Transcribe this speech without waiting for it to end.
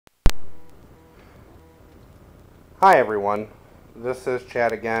Hi everyone, this is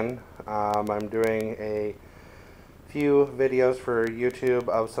Chad again. I'm doing a few videos for YouTube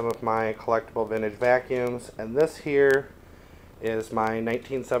of some of my collectible vintage vacuums, and this here is my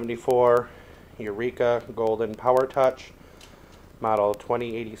 1974 Eureka Golden PowerTouch, model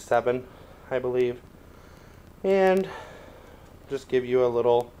 2087 I believe, and just give you a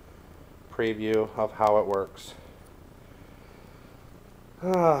little preview of how it works.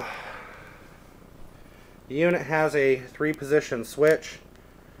 The unit has a 3-position switch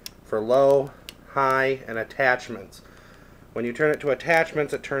for low, high, and attachments. When you turn it to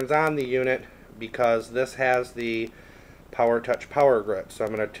attachments, it turns on the unit because this has the PowerTouch power grip. So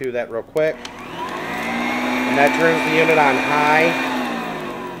I'm going to do that real quick. And that turns the unit on high.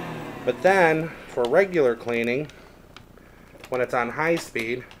 But then, for regular cleaning, when it's on high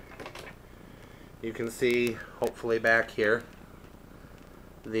speed, you can see, hopefully back here,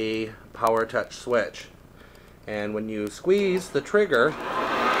 the PowerTouch switch. And when you squeeze the trigger, it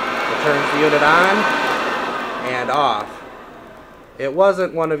turns the unit on and off. It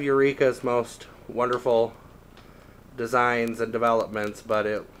wasn't one of Eureka's most wonderful designs and developments, but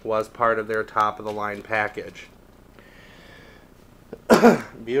it was part of their top-of-the-line package.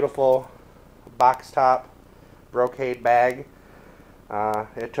 Beautiful box top brocade bag.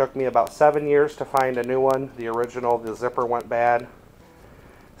 It took me about 7 years to find a new one. The original, the zipper went bad.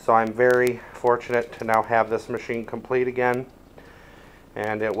 So I'm very fortunate to now have this machine complete again.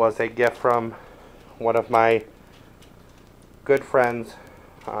 And it was a gift from one of my good friends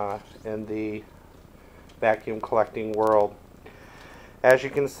in the vacuum collecting world. As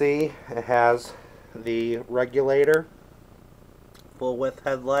you can see, it has the Rugulator, full width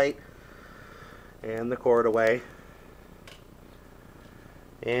headlight, and the Cordaway.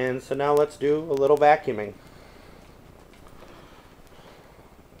 And so now let's do a little vacuuming.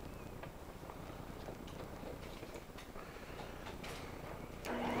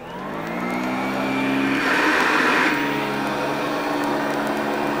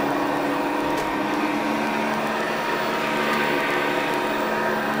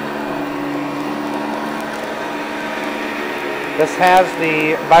 This has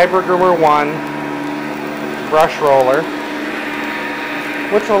the Groomer 1 brush roller,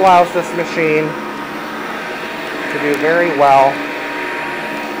 which allows this machine to do very well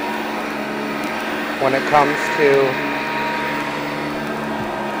when it comes to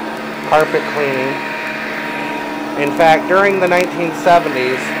carpet cleaning. In fact, during the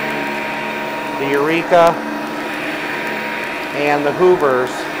 1970s, the Eureka and the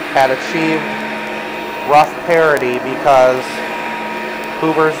Hoovers had achieved rough parity because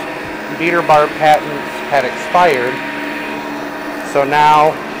Hoover's beater bar patents had expired, so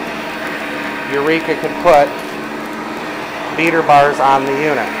now Eureka could put beater bars on the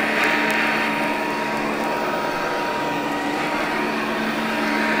unit.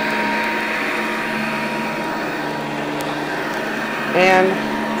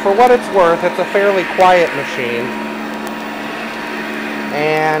 And for what it's worth, it's a fairly quiet machine,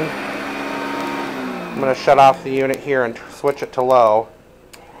 and I'm going to shut off the unit here and switch it to low.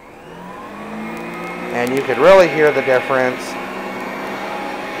 And you could really hear the difference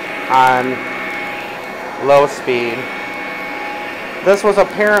on low speed. This was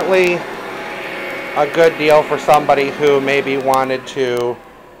apparently a good deal for somebody who maybe wanted to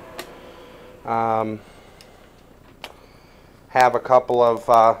have a couple of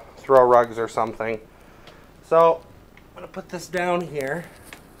throw rugs or something. So I'm going to put this down here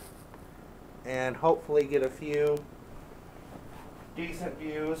and hopefully get a few decent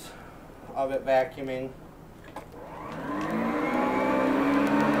views of it vacuuming.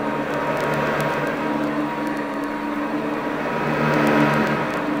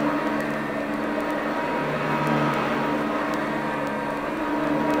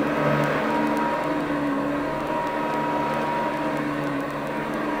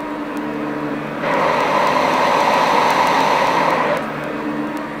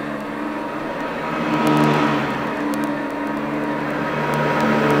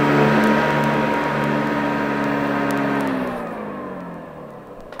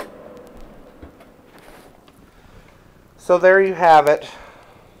 So there you have it,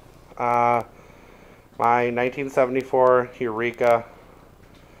 my 1974 Eureka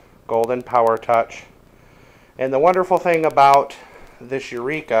Golden PowerTouch. And the wonderful thing about this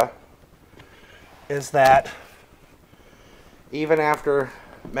Eureka is that even after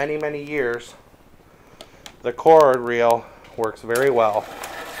many, many years, the cord reel works very well.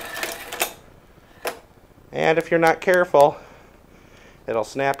 And if you're not careful, it'll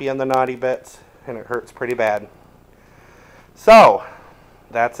snap you in the naughty bits and it hurts pretty bad. So,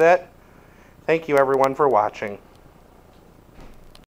 that's it. Thank you everyone for watching.